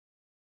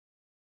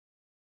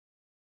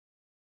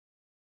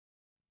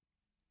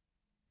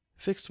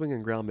Fixed wing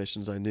and ground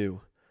missions I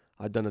knew.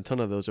 I'd done a ton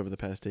of those over the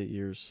past 8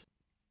 years.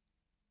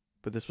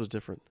 But this was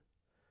different.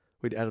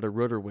 We'd added a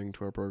rotor wing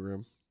to our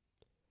program.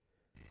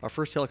 Our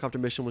first helicopter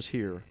mission was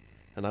here,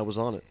 and I was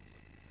on it.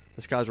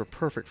 The skies were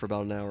perfect for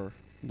about an hour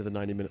into the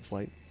 90-minute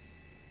flight.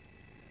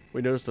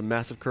 We noticed a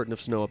massive curtain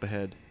of snow up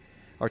ahead.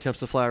 Our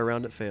attempts to fly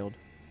around it failed.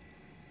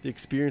 The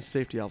experienced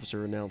safety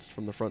officer announced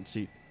from the front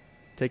seat,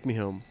 "Take me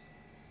home,"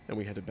 and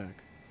we headed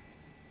back.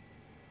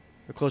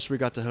 The closer we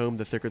got to home,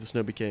 the thicker the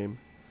snow became.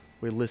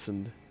 We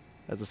listened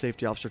as the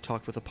safety officer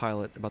talked with the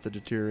pilot about the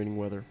deteriorating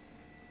weather,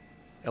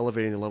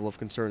 elevating the level of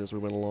concern as we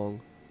went along.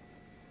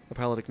 The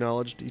pilot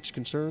acknowledged each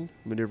concern,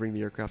 maneuvering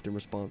the aircraft in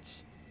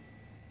response.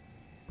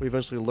 We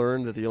eventually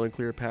learned that the only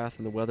clear path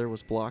in the weather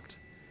was blocked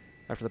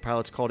after the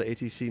pilot's call to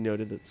ATC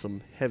noted that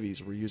some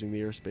heavies were using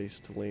the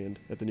airspace to land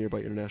at the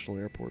nearby international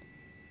airport.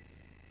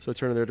 So a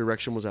turn in their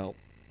direction was out.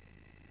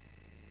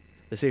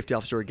 The safety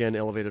officer again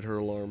elevated her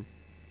alarm.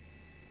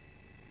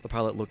 The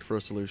pilot looked for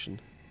a solution.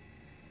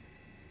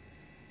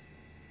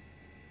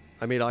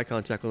 I made eye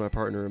contact with my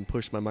partner and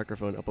pushed my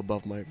microphone up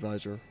above my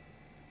visor.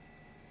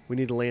 "We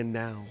need to land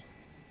now,"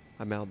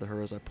 I mouthed to her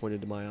as I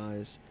pointed to my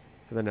eyes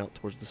and then out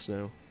towards the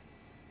snow.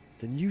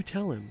 "Then you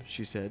tell him,"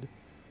 she said,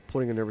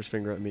 pointing a nervous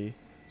finger at me.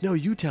 "No,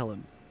 you tell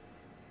him."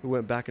 We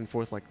went back and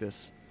forth like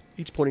this,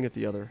 each pointing at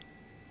the other,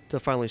 till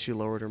finally she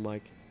lowered her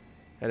mic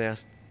and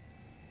asked,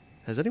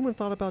 "Has anyone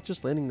thought about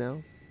just landing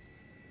now?"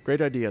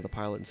 "Great idea," the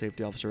pilot and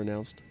safety officer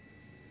announced,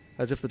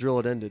 as if the drill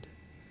had ended,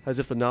 as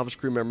if the novice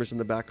crew members in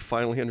the back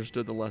finally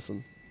understood the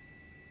lesson.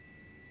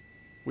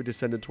 We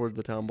descended toward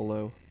the town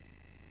below.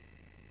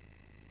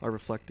 I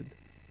reflected.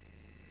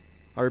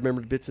 I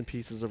remembered bits and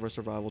pieces of our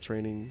survival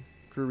training,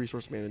 crew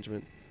resource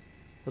management,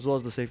 as well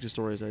as the safety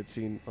stories I had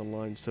seen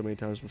online so many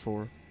times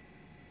before.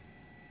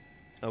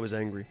 I was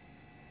angry.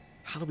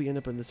 How did we end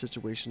up in this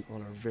situation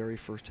on our very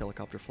first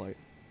helicopter flight?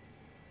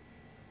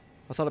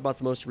 I thought about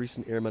the most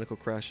recent air medical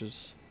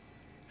crashes.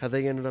 Had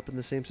they ended up in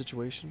the same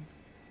situation?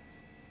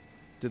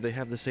 Did they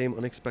have the same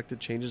unexpected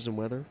changes in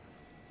weather?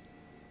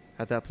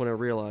 At that point I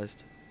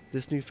realized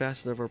this new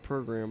facet of our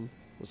program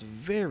was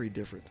very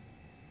different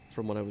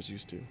from what I was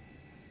used to.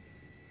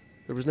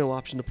 There was no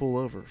option to pull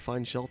over,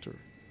 find shelter,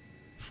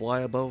 fly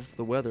above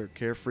the weather,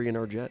 carefree in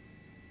our jet.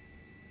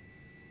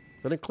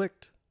 Then it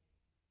clicked.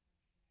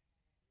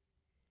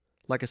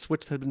 Like a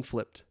switch that had been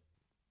flipped.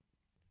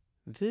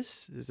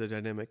 This is the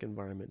dynamic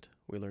environment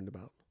we learned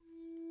about.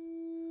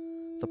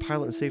 The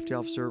pilot and safety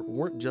officer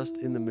weren't just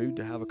in the mood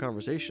to have a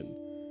conversation.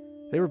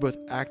 They were both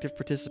active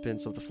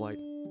participants of the flight,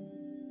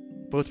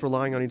 both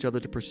relying on each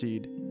other to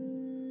proceed.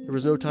 There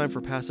was no time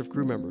for passive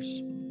crew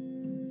members.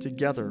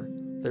 Together,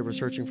 they were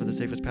searching for the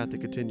safest path to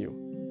continue.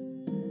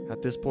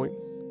 At this point,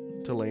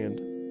 to land.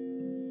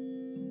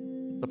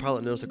 The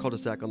pilot noticed a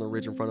cul-de-sac on the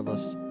ridge in front of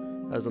us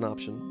as an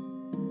option.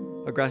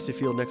 A grassy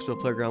field next to a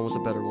playground was a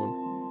better one.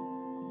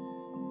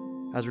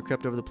 As we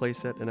crept over the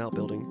playset and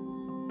outbuilding,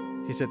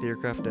 he set the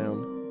aircraft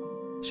down,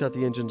 shut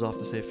the engines off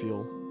to save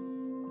fuel.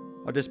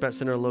 Our dispatch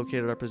center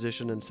located our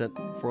position and sent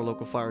for a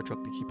local fire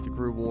truck to keep the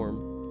crew warm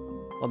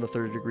on the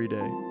 30-degree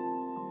day.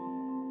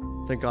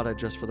 Thank God I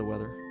dressed for the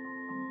weather.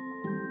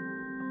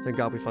 Thank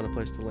God we found a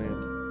place to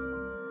land.